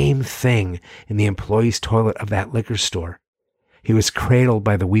same thing in the employee's toilet of that liquor store. He was cradled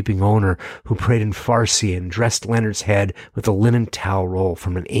by the weeping owner who prayed in Farsi and dressed Leonard's head with a linen towel roll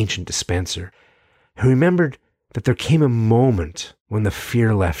from an ancient dispenser. He remembered that there came a moment when the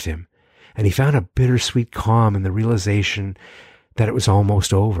fear left him, and he found a bittersweet calm in the realization that it was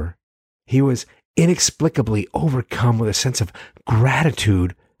almost over. He was inexplicably overcome with a sense of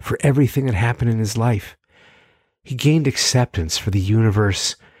gratitude for everything that happened in his life. He gained acceptance for the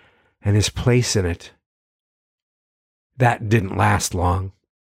universe and his place in it. That didn't last long.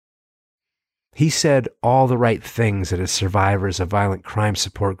 He said all the right things at his Survivors of Violent Crime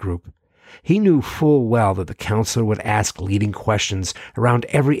support group. He knew full well that the counselor would ask leading questions around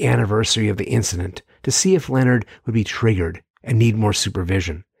every anniversary of the incident to see if Leonard would be triggered and need more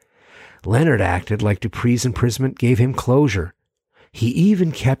supervision. Leonard acted like Dupree's imprisonment gave him closure. He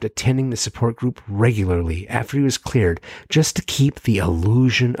even kept attending the support group regularly after he was cleared, just to keep the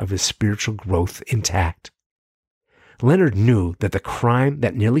illusion of his spiritual growth intact. Leonard knew that the crime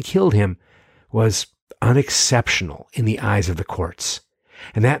that nearly killed him was unexceptional in the eyes of the courts,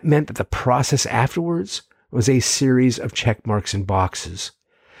 and that meant that the process afterwards was a series of check marks and boxes.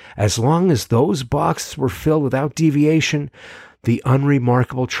 As long as those boxes were filled without deviation, the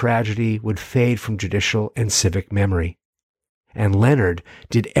unremarkable tragedy would fade from judicial and civic memory. And Leonard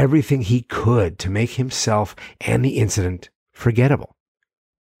did everything he could to make himself and the incident forgettable.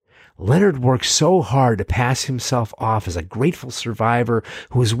 Leonard worked so hard to pass himself off as a grateful survivor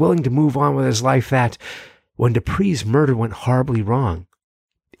who was willing to move on with his life that, when Dupree's murder went horribly wrong,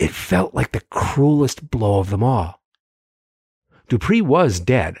 it felt like the cruelest blow of them all. Dupree was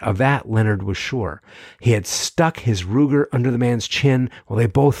dead, of that Leonard was sure. He had stuck his Ruger under the man's chin while they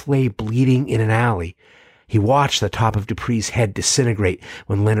both lay bleeding in an alley. He watched the top of Dupree's head disintegrate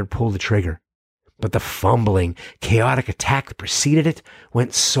when Leonard pulled the trigger. But the fumbling, chaotic attack that preceded it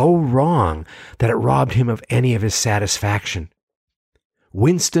went so wrong that it robbed him of any of his satisfaction.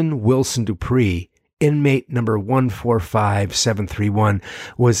 Winston Wilson Dupree, inmate number 145731,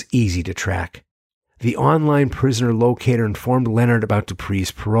 was easy to track. The online prisoner locator informed Leonard about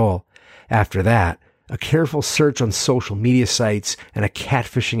Dupree's parole. After that, a careful search on social media sites and a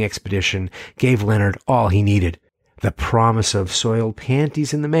catfishing expedition gave Leonard all he needed. The promise of soiled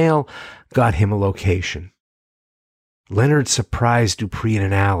panties in the mail got him a location. Leonard surprised Dupree in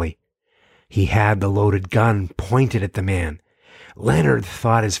an alley. He had the loaded gun pointed at the man. Leonard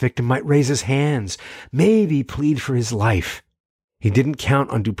thought his victim might raise his hands, maybe plead for his life. He didn't count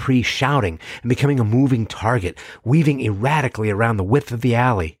on Dupree shouting and becoming a moving target, weaving erratically around the width of the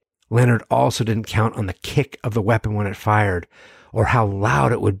alley. Leonard also didn't count on the kick of the weapon when it fired, or how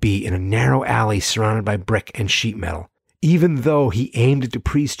loud it would be in a narrow alley surrounded by brick and sheet metal. Even though he aimed at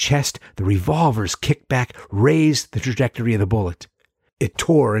Dupree's chest, the revolver's kickback raised the trajectory of the bullet. It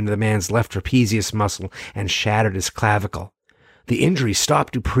tore into the man's left trapezius muscle and shattered his clavicle. The injury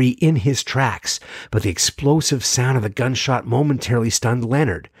stopped Dupree in his tracks, but the explosive sound of the gunshot momentarily stunned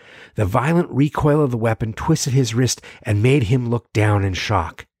Leonard. The violent recoil of the weapon twisted his wrist and made him look down in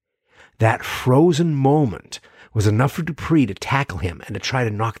shock. That frozen moment was enough for Dupree to tackle him and to try to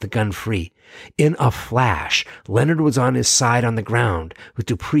knock the gun free. In a flash, Leonard was on his side on the ground, with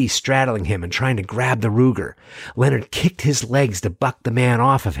Dupree straddling him and trying to grab the Ruger. Leonard kicked his legs to buck the man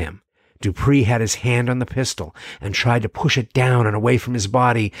off of him. Dupree had his hand on the pistol and tried to push it down and away from his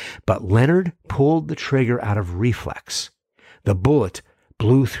body, but Leonard pulled the trigger out of reflex. The bullet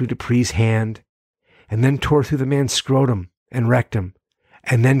blew through Dupree's hand, and then tore through the man's scrotum and rectum,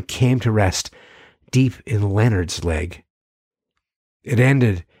 and then came to rest deep in Leonard's leg. It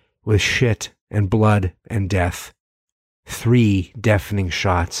ended with shit and blood and death. 3 deafening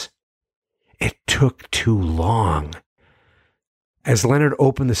shots. It took too long. As Leonard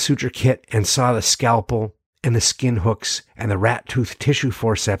opened the suture kit and saw the scalpel and the skin hooks and the rat-tooth tissue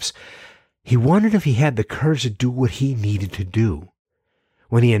forceps, he wondered if he had the courage to do what he needed to do.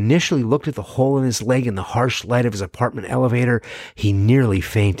 When he initially looked at the hole in his leg in the harsh light of his apartment elevator, he nearly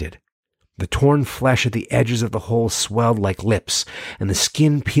fainted. The torn flesh at the edges of the hole swelled like lips, and the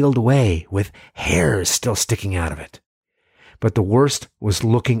skin peeled away, with hairs still sticking out of it. But the worst was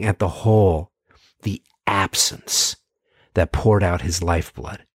looking at the hole, the absence that poured out his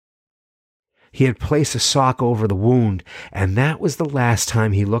lifeblood. He had placed a sock over the wound, and that was the last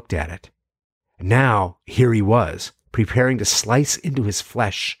time he looked at it. Now, here he was, preparing to slice into his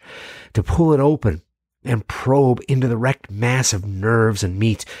flesh, to pull it open and probe into the wrecked mass of nerves and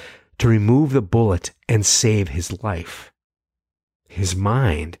meat, to remove the bullet and save his life. His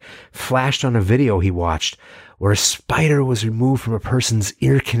mind flashed on a video he watched where a spider was removed from a person's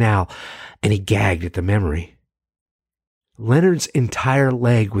ear canal, and he gagged at the memory. Leonard's entire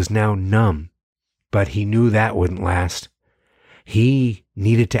leg was now numb, but he knew that wouldn't last. He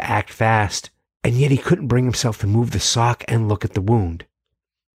needed to act fast, and yet he couldn't bring himself to move the sock and look at the wound.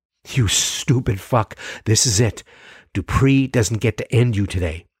 You stupid fuck, this is it. Dupree doesn't get to end you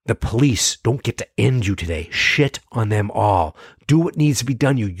today. The police don't get to end you today. Shit on them all. Do what needs to be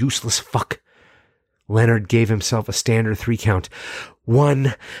done, you useless fuck. Leonard gave himself a standard 3 count.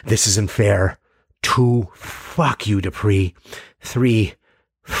 1, this isn't fair. 2, fuck you, Dupree. 3,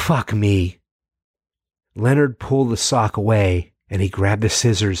 fuck me. Leonard pulled the sock away and he grabbed the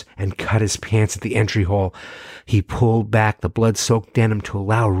scissors and cut his pants at the entry hole. He pulled back the blood-soaked denim to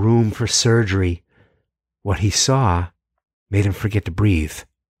allow room for surgery. What he saw made him forget to breathe.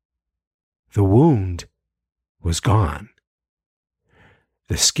 The wound was gone.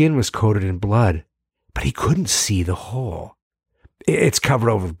 The skin was coated in blood, but he couldn't see the hole. It's covered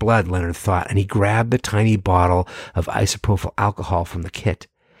over with blood, Leonard thought, and he grabbed the tiny bottle of isopropyl alcohol from the kit.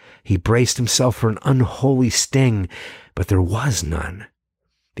 He braced himself for an unholy sting, but there was none.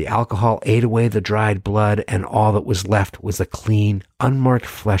 The alcohol ate away the dried blood, and all that was left was the clean, unmarked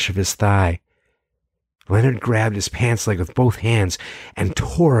flesh of his thigh. Leonard grabbed his pants leg with both hands and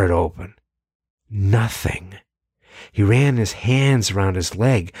tore it open. Nothing. He ran his hands around his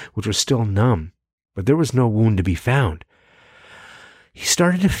leg, which was still numb, but there was no wound to be found. He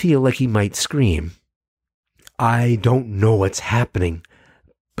started to feel like he might scream. I don't know what's happening,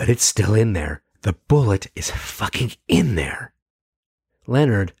 but it's still in there. The bullet is fucking in there.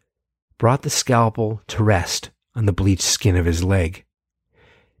 Leonard brought the scalpel to rest on the bleached skin of his leg.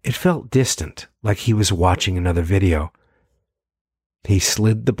 It felt distant, like he was watching another video. He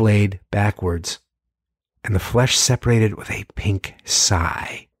slid the blade backwards, and the flesh separated with a pink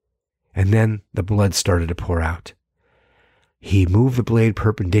sigh. And then the blood started to pour out. He moved the blade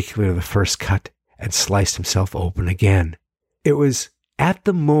perpendicular to the first cut and sliced himself open again. It was at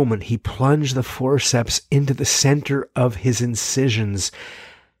the moment he plunged the forceps into the center of his incisions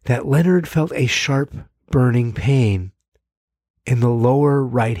that Leonard felt a sharp, burning pain in the lower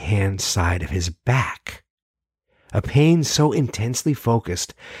right-hand side of his back. A pain so intensely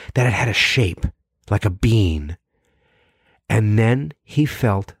focused that it had a shape like a bean. And then he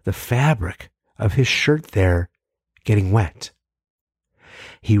felt the fabric of his shirt there getting wet.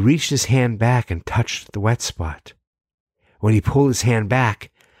 He reached his hand back and touched the wet spot. When he pulled his hand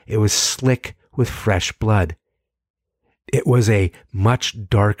back, it was slick with fresh blood. It was a much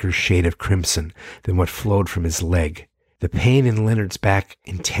darker shade of crimson than what flowed from his leg. The pain in Leonard's back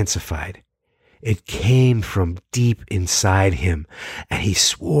intensified. It came from deep inside him, and he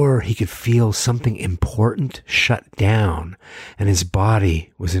swore he could feel something important shut down, and his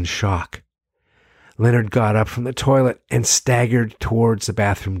body was in shock. Leonard got up from the toilet and staggered towards the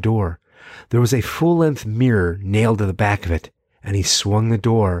bathroom door. There was a full-length mirror nailed to the back of it, and he swung the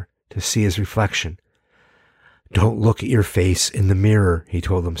door to see his reflection. Don't look at your face in the mirror, he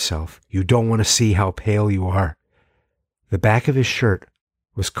told himself. You don't want to see how pale you are. The back of his shirt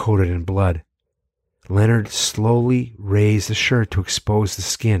was coated in blood. Leonard slowly raised the shirt to expose the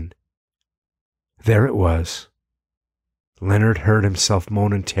skin. There it was. Leonard heard himself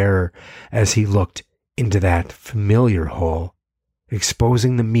moan in terror as he looked into that familiar hole,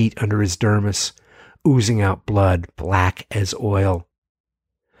 exposing the meat under his dermis, oozing out blood black as oil.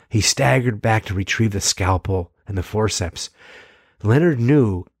 He staggered back to retrieve the scalpel and the forceps. Leonard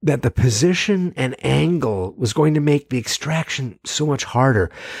knew that the position and angle was going to make the extraction so much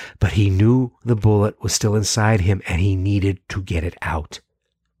harder, but he knew the bullet was still inside him and he needed to get it out.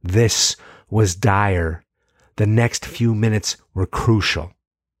 This was dire. The next few minutes were crucial.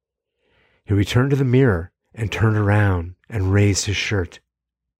 He returned to the mirror and turned around and raised his shirt.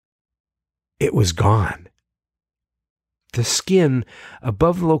 It was gone. The skin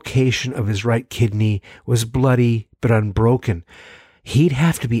above the location of his right kidney was bloody but unbroken. He'd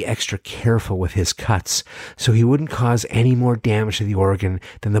have to be extra careful with his cuts so he wouldn't cause any more damage to the organ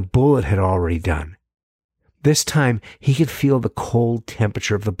than the bullet had already done. This time he could feel the cold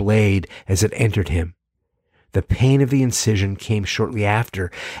temperature of the blade as it entered him. The pain of the incision came shortly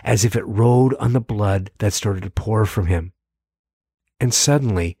after, as if it rode on the blood that started to pour from him. And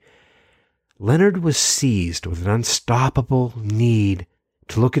suddenly, Leonard was seized with an unstoppable need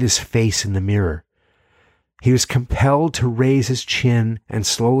to look at his face in the mirror. He was compelled to raise his chin and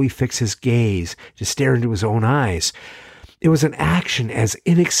slowly fix his gaze to stare into his own eyes. It was an action as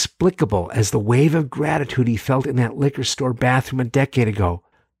inexplicable as the wave of gratitude he felt in that liquor store bathroom a decade ago,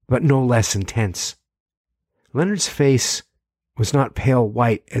 but no less intense. Leonard's face was not pale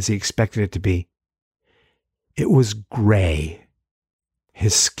white as he expected it to be. It was gray.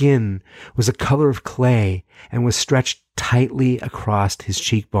 His skin was the color of clay and was stretched tightly across his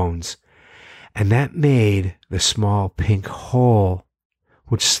cheekbones, and that made the small pink hole,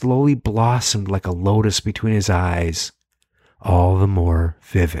 which slowly blossomed like a lotus between his eyes, all the more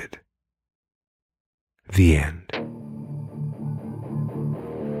vivid. The end.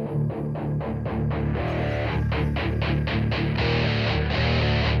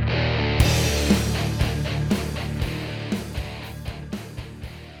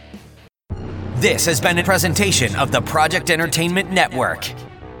 This has been a presentation of the Project Entertainment Network.